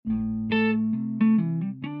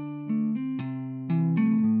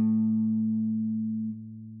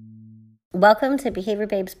Welcome to Behavior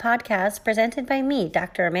Babes podcast presented by me,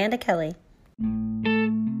 Dr. Amanda Kelly.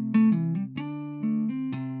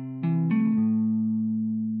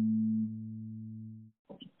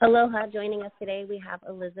 Aloha, joining us today we have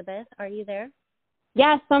Elizabeth. Are you there?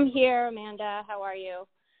 Yes, I'm here, Amanda. How are you?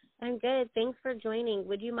 I'm good. Thanks for joining.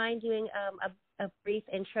 Would you mind doing a brief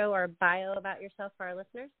intro or bio about yourself for our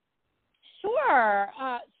listeners? Sure.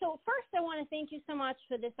 So first, I want to thank you so much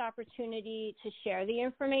for this opportunity to share the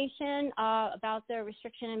information about the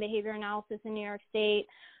restriction and behavior analysis in New York State.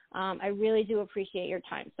 I really do appreciate your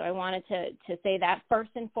time. So I wanted to say that first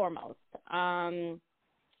and foremost.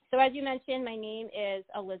 So as you mentioned, my name is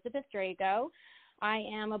Elizabeth Drago. I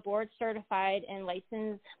am a board-certified and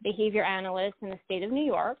licensed behavior analyst in the state of New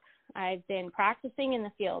York. I've been practicing in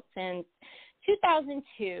the field since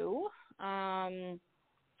 2002.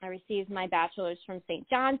 I received my bachelor's from St.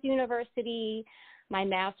 John's University, my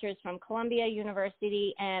master's from Columbia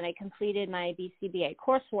University, and I completed my BCBA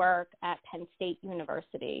coursework at Penn State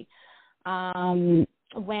University. When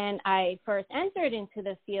I first entered into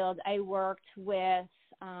the field, I worked with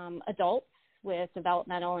adults with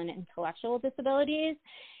developmental and intellectual disabilities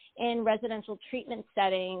in residential treatment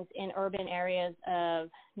settings in urban areas of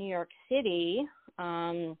New York City.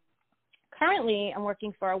 Currently, I'm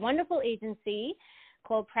working for a wonderful agency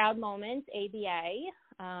called Proud Moments,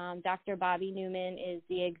 ABA. Dr. Bobby Newman is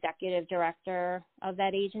the executive director of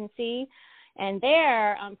that agency. And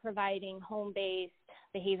there, I'm providing home-based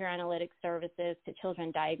behavior analytics services to children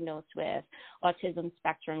diagnosed with autism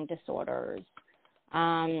spectrum disorders.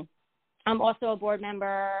 I'm also a board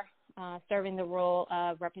member serving the role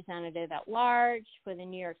of representative at large for the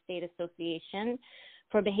New York State Association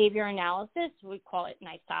for Behavior Analysis. We call it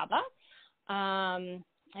NYSABA.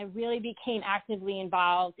 I really became actively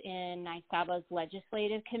involved in NYSABA's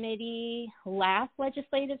legislative committee last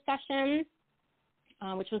legislative session,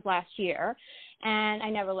 which was last year, and I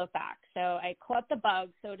never looked back. So I caught the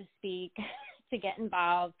bug, so to speak, to get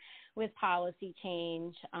involved with policy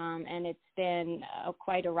change, and it's been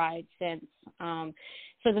quite a ride since.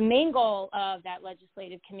 So the main goal of that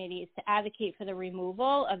legislative committee is to advocate for the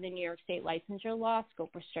removal of the New York State licensure law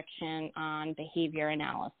scope restriction on behavior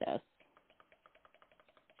analysis.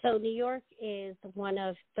 So New York is one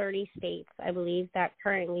of 30 states, I believe, that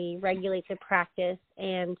currently regulate the practice.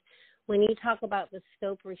 And when you talk about the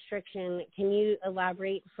scope restriction, can you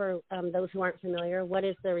elaborate for those who aren't familiar? What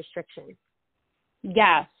is the restriction?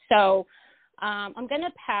 Yes. So I'm going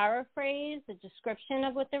to paraphrase the description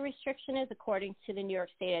of what the restriction is according to the New York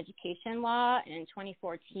State Education Law in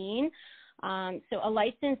 2014. So a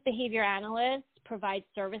licensed behavior analyst provides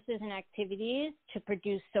services and activities to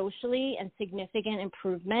produce socially and significant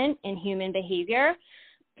improvement in human behavior.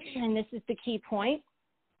 And this is the key point,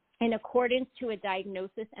 in accordance to a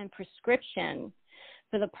diagnosis and prescription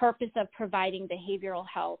for the purpose of providing behavioral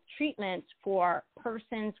health treatments for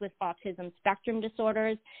persons with autism spectrum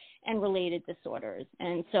disorders and related disorders.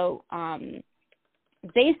 And so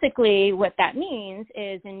basically what that means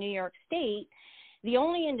is in New York State, the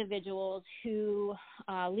only individuals who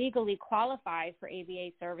legally qualify for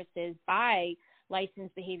ABA services by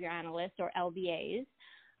licensed behavior analysts or LBAs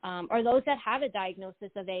are those that have a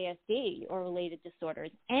diagnosis of ASD or related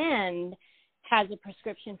disorders and has a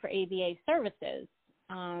prescription for ABA services.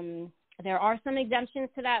 There are some exemptions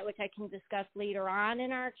to that, which I can discuss later on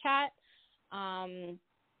in our chat,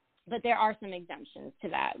 but there are some exemptions to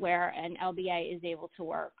that where an LBA is able to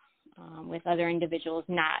work with other individuals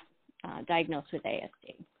not diagnosed with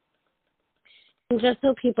ASD. And just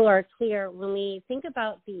so people are clear, when we think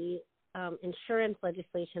about the insurance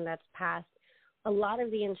legislation that's passed, a lot of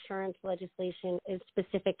the insurance legislation is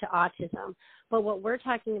specific to autism. But what we're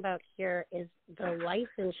talking about here is the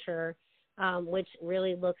licensure, which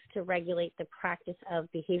really looks to regulate the practice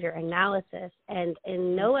of behavior analysis. And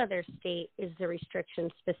in no other state is the restriction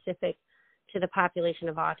specific to the population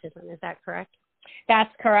of autism. Is that correct?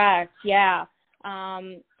 That's correct, yeah.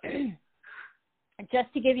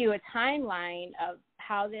 Just to give you a timeline of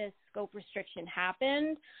how this scope restriction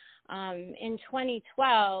happened, in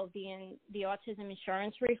 2012, the Autism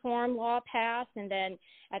Insurance Reform Law passed, and then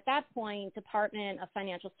at that point, Department of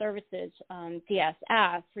Financial Services,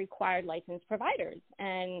 DSS, required licensed providers.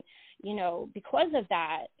 And, you know, because of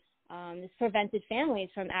that, this prevented families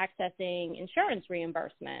from accessing insurance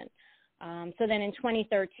reimbursement. So then in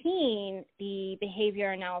 2013, the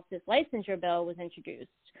Behavior Analysis Licensure Bill was introduced.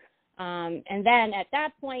 And then at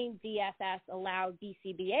that point, DSS allowed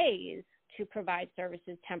BCBAs to provide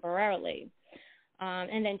services temporarily.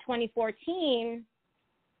 And then 2014,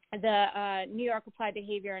 the New York Applied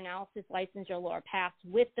Behavior Analysis licensure law passed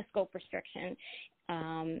with the scope restriction.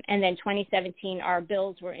 And then 2017, our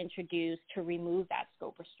bills were introduced to remove that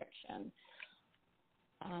scope restriction.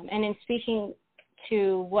 And in speaking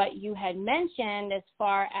to what you had mentioned as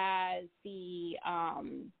far as the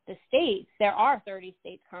states, there are 30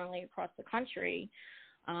 states currently across the country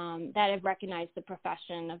that have recognized the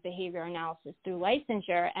profession of behavior analysis through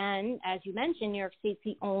licensure. And as you mentioned, New York State's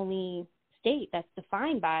the only state that's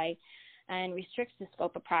defined by and restricts the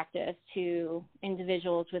scope of practice to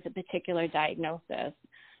individuals with a particular diagnosis.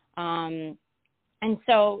 And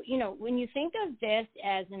so, you know, when you think of this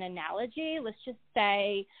as an analogy, let's just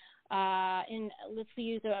say, let's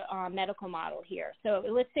use a medical model here. So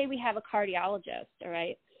let's say we have a cardiologist, all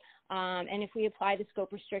right? And if we apply the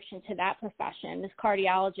scope restriction to that profession, this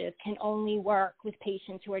cardiologist can only work with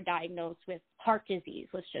patients who are diagnosed with heart disease,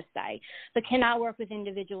 let's just say, but cannot work with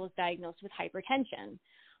individuals diagnosed with hypertension,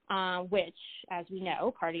 which, as we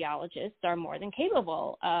know, cardiologists are more than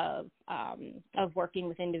capable of working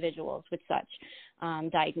with individuals with such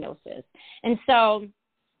diagnosis. And so,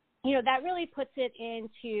 you know, that really puts it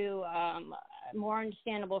into a more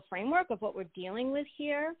understandable framework of what we're dealing with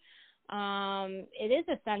here. It is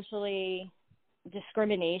essentially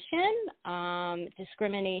discrimination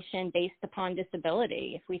based upon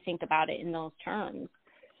disability, if we think about it in those terms.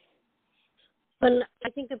 When I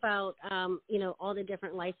think about, you know, all the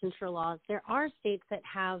different licensure laws, there are states that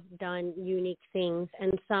have done unique things,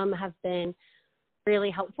 and some have been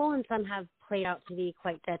really helpful, and some have played out to be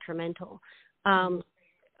quite detrimental,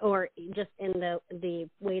 or just in the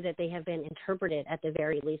way that they have been interpreted at the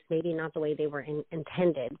very least, maybe not the way they were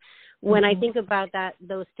intended. When I think about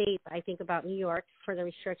those states, I think about New York for the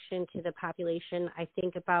restriction to the population. I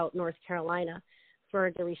think about North Carolina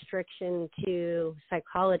for the restriction to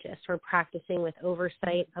psychologists who are practicing with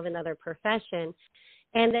oversight of another profession.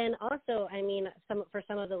 And then also, I mean, for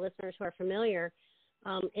some of the listeners who are familiar,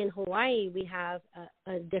 in Hawaii, we have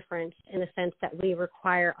a difference in the sense that we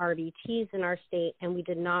require RBTs in our state, and we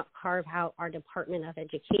did not carve out our Department of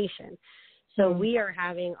Education. So we are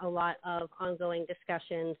having a lot of ongoing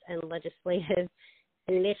discussions and legislative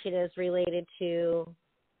initiatives related to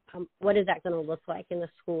what is that going to look like in the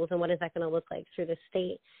schools, and what is that going to look like through the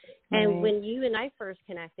state. And when you and I first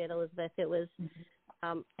connected, Elizabeth, it was,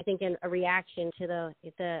 I think, in a reaction to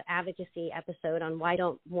the advocacy episode on why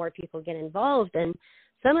don't more people get involved. And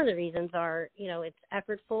some of the reasons are, you know, it's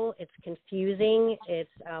effortful, it's confusing,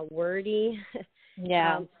 it's wordy.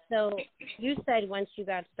 Yeah. So you said once you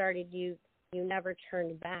got started, you never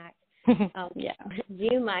turned back. Yeah. Do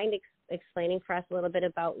you mind explaining for us a little bit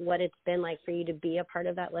about what it's been like for you to be a part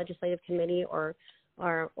of that legislative committee, or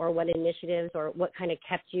what initiatives, or what kind of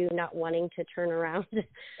kept you not wanting to turn around?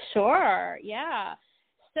 Sure, yeah.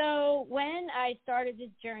 So when I started this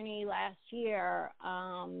journey last year,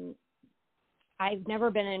 I've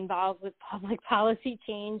never been involved with public policy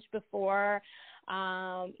change before.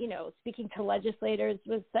 You know, speaking to legislators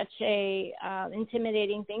was such a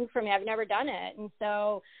intimidating thing for me. I've never done it. And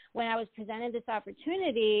so when I was presented this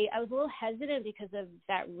opportunity, I was a little hesitant because of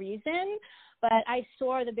that reason, but I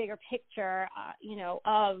saw the bigger picture, you know,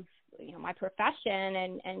 of, you know, my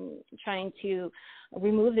profession and trying to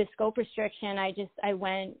remove the scope restriction. I just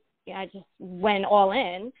went all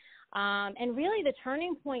in. And really the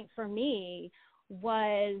turning point for me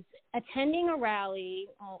was attending a rally,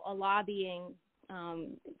 a lobbying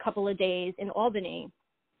couple of days in Albany.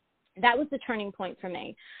 That was the turning point for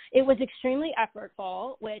me. It was extremely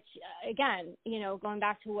effortful, which, again, you know, going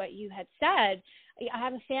back to what you had said, I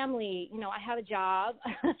have a family, you know, I have a job.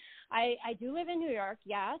 I do live in New York,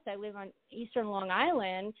 yes. I live on Eastern Long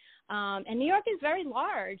Island, and New York is very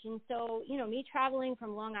large. And so, you know, me traveling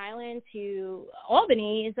from Long Island to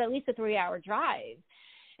Albany is at least a 3-hour drive.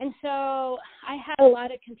 And so I had a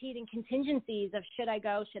lot of competing contingencies of should I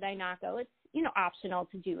go, should I not go? It's, you know, optional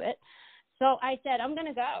to do it. So I said, I'm going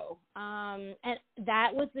to go. And that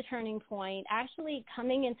was the turning point, actually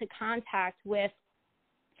coming into contact with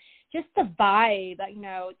just the vibe, you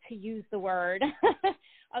know, to use the word,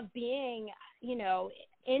 of being, you know,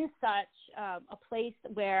 in such a place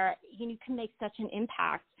where you can make such an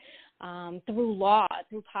impact through law,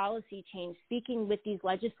 through policy change, speaking with these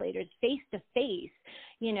legislators face to face,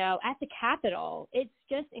 you know, at the Capitol. It's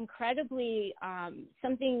just incredibly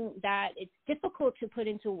something that it's difficult to put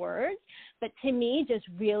into words, but to me just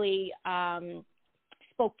really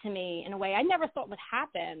spoke to me in a way I never thought would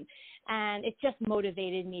happen. And it just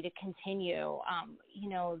motivated me to continue. You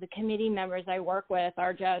know, the committee members I work with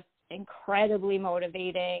are just incredibly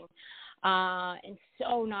motivating. And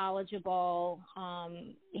so knowledgeable,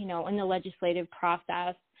 you know, in the legislative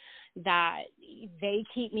process. that they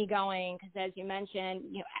keep me going because, as you mentioned,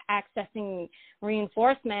 accessing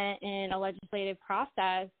reinforcement in a legislative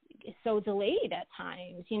process is so delayed at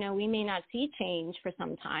times. We may not see change for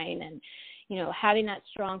some time, and having that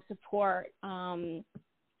strong support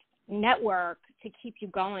network to keep you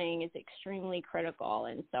going is extremely critical.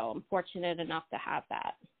 And so I'm fortunate enough to have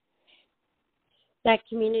that. That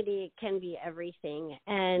community can be everything.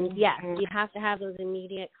 And yes, you have to have those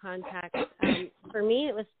immediate contacts. For me,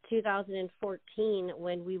 it was 2014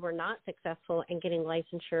 when we were not successful in getting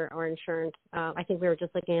licensure or insurance. I think we were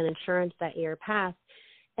just looking at insurance that year past.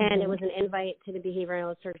 And it was an invite to the Behavior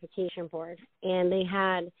Analyst Certification Board. And they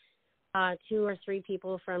had 2 or 3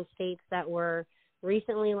 people from states that were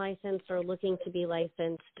recently licensed or looking to be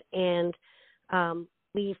licensed. And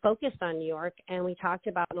we focused on New York, and we talked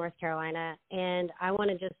about North Carolina. And I want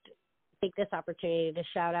to just take this opportunity to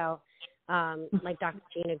shout out like Dr.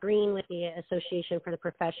 Gina Green with the Association for the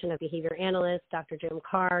Profession of Behavior Analysts, Dr. Jim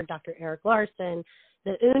Carr, Dr. Eric Larson,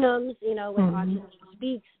 the UNUMs, with Autism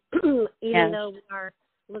Speaks, even though we are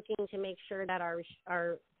looking to make sure that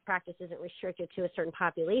our practice isn't restricted to a certain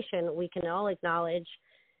population, we can all acknowledge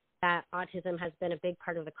that autism has been a big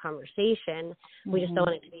part of the conversation. We just don't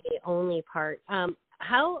want it to be the only part.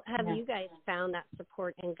 How have you guys found that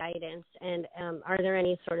support and guidance? And are there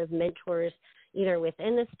any sort of mentors either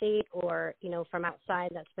within the state or, from outside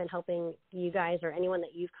that's been helping you guys or anyone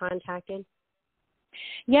that you've contacted?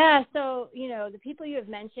 Yeah, so, the people you have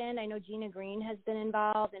mentioned, I know Gina Green has been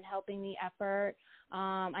involved in helping the effort.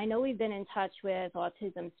 I know we've been in touch with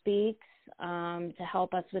Autism Speaks to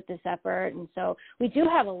help us with this effort. And so we do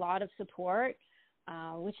have a lot of support,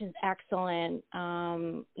 which is excellent.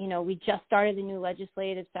 We just started the new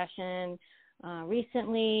legislative session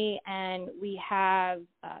recently, and we have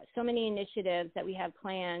so many initiatives that we have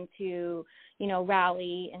planned to,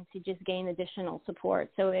 rally and to just gain additional support.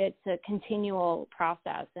 So it's a continual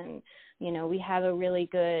process, and, we have a really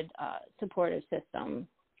good supportive system.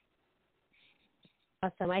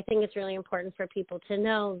 Awesome. I think it's really important for people to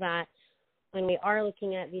know that when we are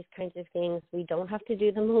looking at these kinds of things, we don't have to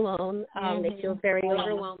do them alone. They feel very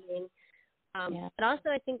overwhelming. But also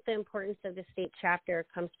I think the importance of the state chapter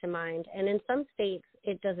comes to mind. And in some states,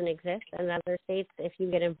 it doesn't exist. In other states, if you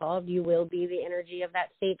get involved, you will be the energy of that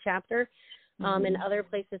state chapter. In other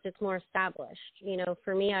places, it's more established.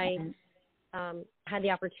 For me, I had the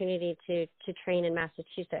opportunity to train in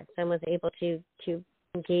Massachusetts and was able to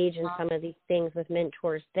engage in some of these things with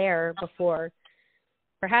mentors there before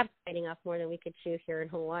perhaps biting off more than we could chew here in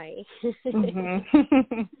Hawaii.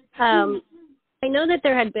 I know that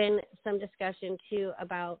there had been some discussion, too,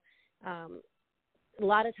 about a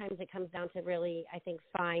lot of times it comes down to really, I think,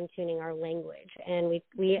 fine-tuning our language. And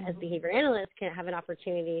we as behavior analysts can have an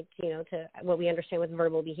opportunity to what we understand with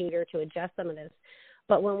verbal behavior to adjust some of this.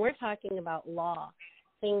 But when we're talking about law,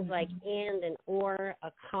 things like and or,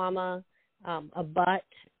 a comma, a but,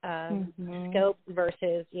 scope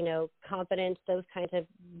versus, competence, those kinds of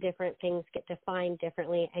different things get defined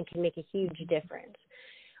differently and can make a huge difference.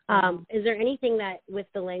 Is there anything that with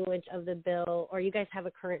the language of the bill, or you guys have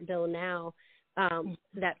a current bill now,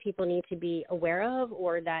 that people need to be aware of,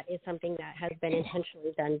 or that is something that has been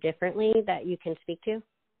intentionally done differently that you can speak to?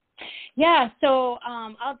 Yeah, so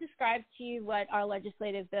I'll describe to you what our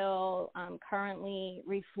legislative bill currently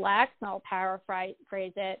reflects, and I'll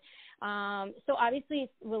paraphrase it. So obviously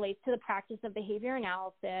it relates to the practice of behavior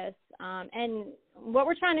analysis, and what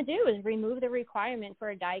we're trying to do is remove the requirement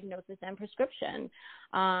for a diagnosis and prescription,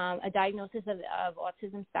 a diagnosis of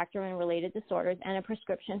autism spectrum and related disorders, and a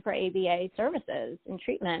prescription for ABA services and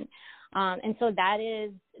treatment. And so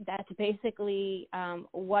that's basically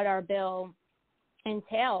what our bill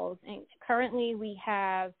entails. And currently we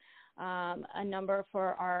have a number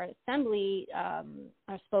for our assembly. Our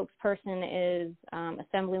spokesperson is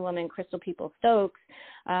Assemblywoman Crystal Peoples-Stokes.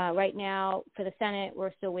 Right now for the Senate,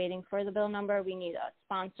 we're still waiting for the bill number. We need a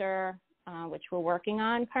sponsor, which we're working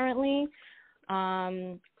on currently.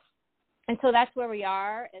 And so that's where we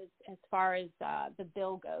are as far as the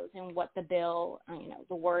bill goes and what the bill,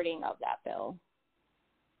 the wording of that bill.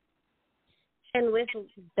 And with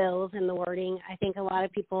bills and the wording, I think a lot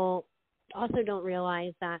of people also don't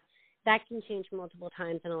realize that can change multiple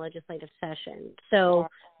times in a legislative session. So,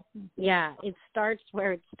 yeah, it starts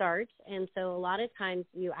where it starts. And so a lot of times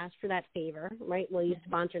you ask for that favor, right? Will you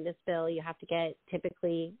sponsor this bill? You have to get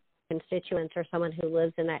typically constituents or someone who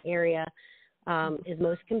lives in that area is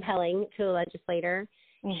most compelling to a legislator.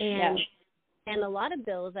 And a lot of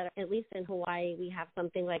bills that are, at least in Hawaii, we have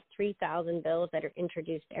something like 3,000 bills that are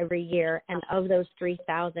introduced every year. And of those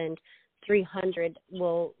 3,000, 300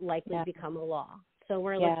 will likely become a law. So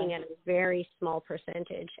we're looking at a very small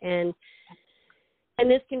percentage. And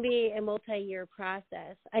this can be a multi-year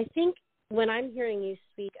process. I think when I'm hearing you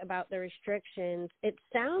speak about the restrictions, it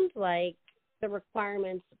sounds like the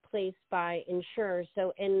requirements placed by insurers.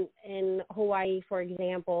 So in Hawaii, for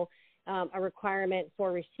example, a requirement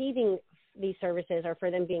for receiving these services or for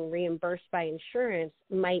them being reimbursed by insurance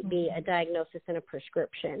might be a diagnosis and a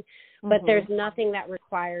prescription. But there's nothing that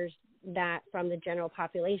requires that from the general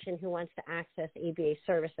population who wants to access ABA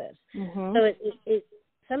services. So it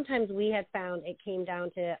sometimes we have found it came down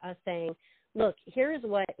to us saying, look, here's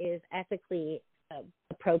what is ethically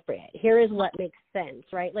appropriate. Here is what makes sense,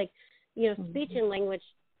 right? Like, you know, speech and language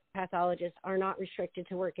pathologists are not restricted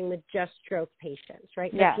to working with just stroke patients,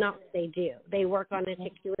 right? That's not what they do. They work on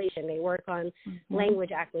articulation. They work on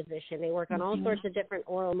language acquisition. They work on all sorts of different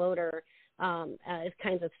oral motor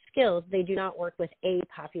kinds of skills. They do not work with a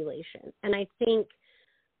population. And I think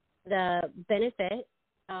the benefit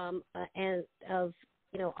of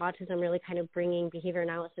you know, autism really kind of bringing behavior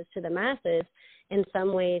analysis to the masses in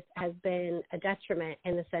some ways has been a detriment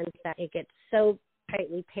in the sense that it gets so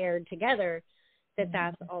tightly paired together that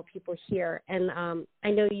that's all people hear. And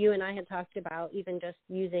I know you and I had talked about even just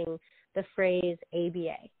using the phrase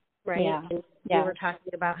ABA, right? Yeah. And we were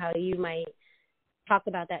talking about how you might talk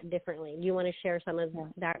about that differently. Do you want to share some of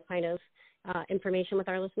that kind of information with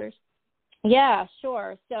our listeners? Yeah,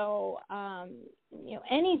 sure. So, you know,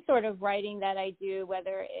 any sort of writing that I do,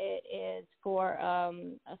 whether it is for a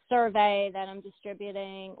survey that I'm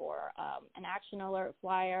distributing or an action alert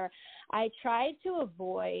flyer, I try to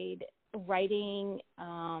avoid writing,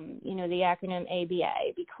 you know, the acronym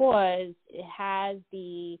ABA because it has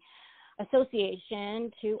the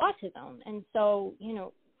association to autism. And so, you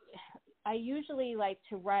know, I usually like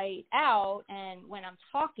to write out, and when I'm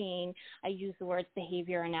talking, I use the words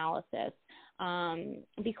behavior analysis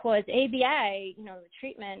because ABA, you know, the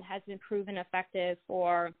treatment has been proven effective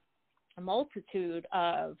for a multitude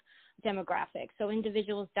of demographics. So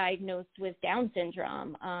individuals diagnosed with Down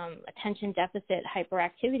syndrome, attention deficit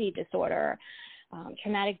hyperactivity disorder,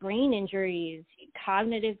 traumatic brain injuries,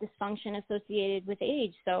 cognitive dysfunction associated with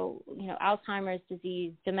age. So, you know, Alzheimer's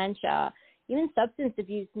disease, dementia, even substance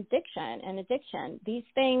abuse and addiction. These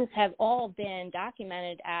things have all been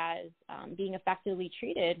documented as being effectively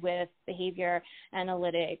treated with behavior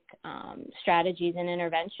analytic strategies and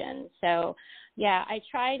interventions. So, yeah, I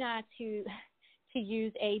try not to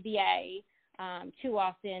use ABA too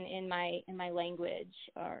often in my language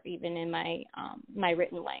or even in my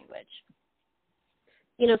written language.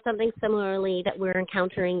 You know, something similarly that we're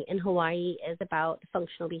encountering in Hawaii is about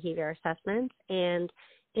functional behavior assessments. And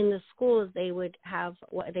in the schools, they would have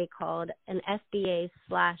what they called an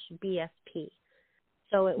SBA/BSP.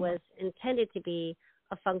 So it was intended to be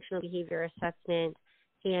a functional behavior assessment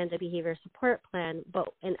and a behavior support plan. But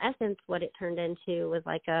in essence, what it turned into was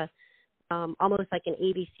like a almost like an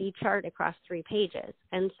ABC chart across 3 pages.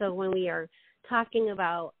 And so when we are talking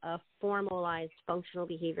about a formalized functional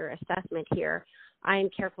behavior assessment here, I am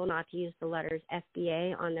careful not to use the letters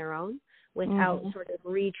FBA on their own without sort of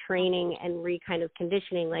retraining and kind of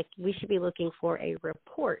conditioning. Like, we should be looking for a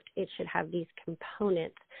report. It should have these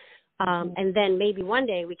components. And then maybe one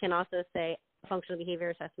day we can also say functional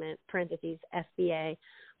behavior assessment, parentheses, FBA.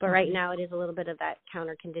 But right now it is a little bit of that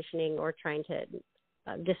counter conditioning or trying to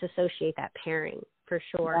disassociate that pairing for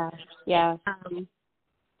sure. Yeah.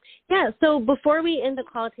 So before we end the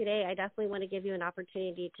call today, I definitely want to give you an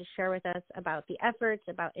opportunity to share with us about the efforts,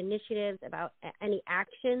 about initiatives, about any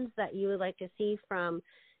actions that you would like to see from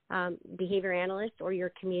behavior analysts or your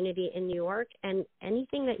community in New York, and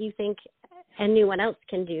anything that you think anyone else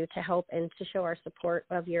can do to help and to show our support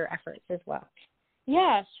of your efforts as well.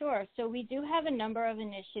 Yeah, sure. So we do have a number of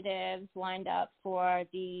initiatives lined up for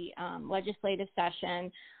the legislative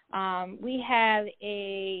session. We have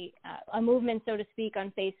a movement, so to speak,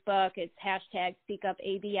 on Facebook. It's hashtag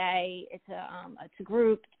 #SpeakUpABA. It's a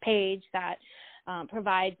group page that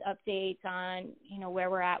provides updates on, you know,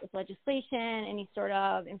 where we're at with legislation, any sort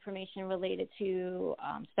of information related to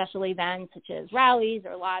special events such as rallies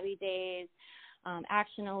or lobby days,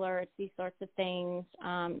 action alerts, these sorts of things.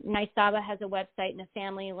 NYSABA has a website and a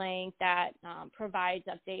family link that provides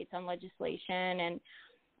updates on legislation, and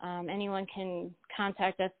anyone can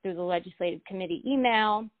contact us through the legislative committee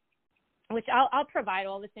email, which I'll provide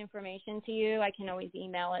all this information to you. I can always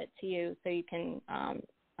email it to you so you can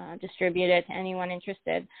distribute it to anyone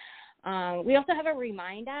interested. We also have a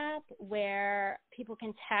Remind app where people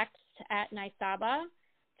can text at NYSABA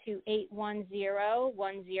to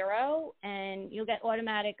 81010, and you'll get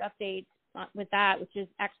automatic updates with that, which is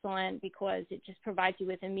excellent because it just provides you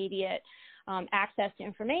with immediate access to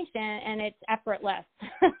information, and it's effortless.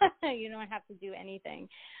 You don't have to do anything.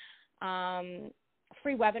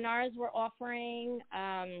 Free webinars we're offering.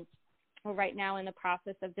 We're right now in the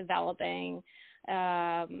process of developing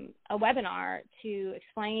a webinar to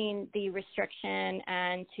explain the restriction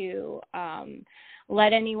and to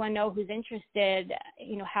let anyone know who's interested,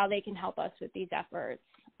 how they can help us with these efforts.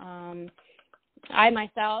 I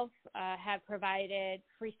myself have provided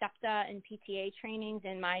free SEPTA and PTA trainings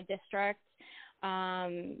in my district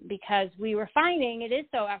because we were finding it is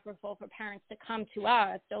so effortful for parents to come to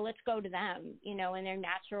us. So let's go to them, in their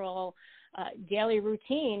natural daily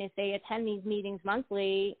routine. If they attend these meetings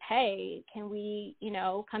monthly, hey, can we,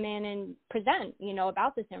 come in and present,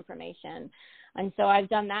 about this information? And so I've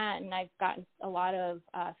done that, and I've gotten a lot of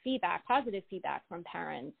feedback, positive feedback from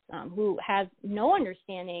parents who have no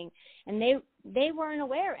understanding, and they weren't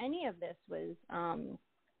aware any of this was,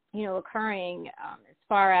 occurring as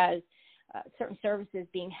far as certain services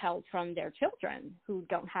being held from their children who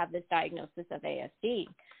don't have this diagnosis of ASD.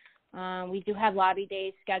 We do have lobby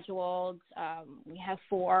days scheduled. We have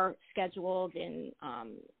 4 scheduled in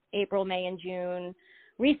April, May, and June.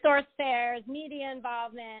 Resource fairs, media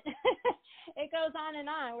involvement. It goes on and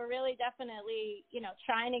on. We're really definitely,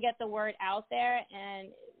 trying to get the word out there, and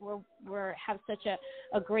we're have such a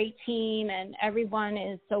great team, and everyone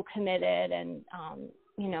is so committed. And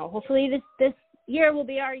hopefully this year will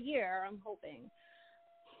be our year. I'm hoping.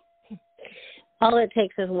 All it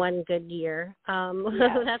takes is one good year. Yes.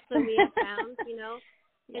 That's what we have found.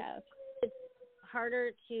 Yes. It's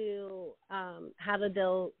harder to have a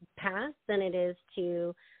bill pass than it is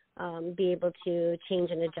to be able to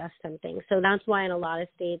change and adjust something. So that's why in a lot of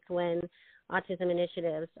states, when autism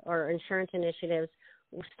initiatives or insurance initiatives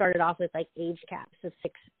started off with like age caps of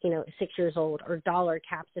 6 years old, or dollar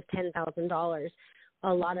caps of $10,000,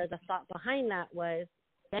 a lot of the thought behind that was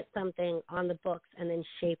get something on the books and then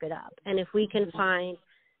shape it up. And if we can find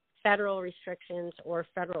federal restrictions or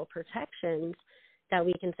federal protections that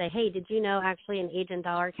we can say, hey, did you know actually an age and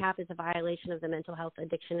dollar cap is a violation of the Mental Health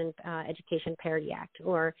Addiction and Education Parity Act?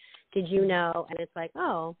 Or did you know? And it's like,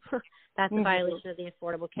 oh, that's a violation of the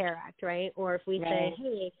Affordable Care Act, right? Or if we say,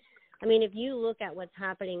 hey, if you look at what's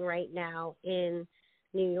happening right now in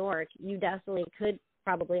New York, you definitely could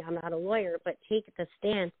probably, I'm not a lawyer, but take the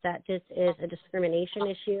stance that this is a discrimination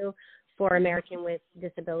issue for Americans with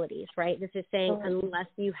disabilities, right? This is saying unless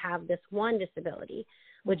you have this one disability,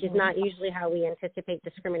 which is not usually how we anticipate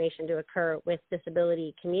discrimination to occur with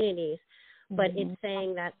disability communities, but it's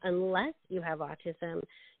saying that unless you have autism,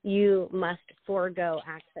 you must forego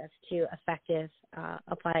access to effective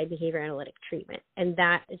applied behavior analytic treatment. And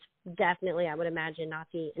that is definitely, I would imagine, not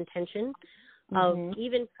the intention of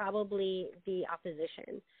even probably the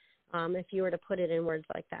opposition. If you were to put it in words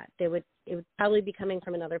like that, it would probably be coming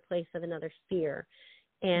from another place of another fear.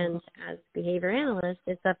 And as behavior analysts,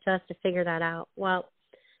 it's up to us to figure that out. Well,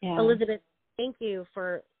 Elizabeth, thank you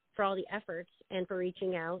for all the efforts and for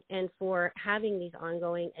reaching out and for having these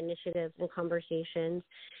ongoing initiatives and conversations.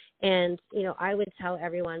 And, I would tell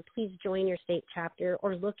everyone, please join your state chapter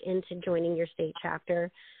or look into joining your state chapter.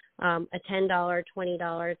 A $10,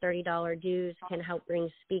 $20, $30 dues can help bring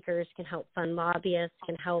speakers, can help fund lobbyists,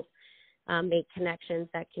 can help make connections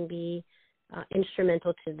that can be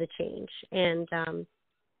instrumental to the change. And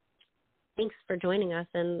thanks for joining us,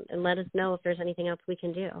 and let us know if there's anything else we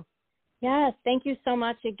can do. Yes, thank you so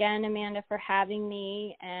much again, Amanda, for having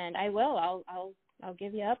me. And I will. I'll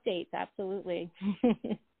give you updates. Absolutely.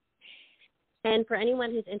 And for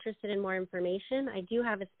anyone who's interested in more information, I do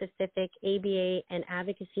have a specific ABA and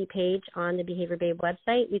advocacy page on the Behavior Babe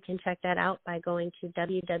website. You can check that out by going to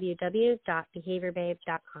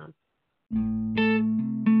www.behaviorbabe.com.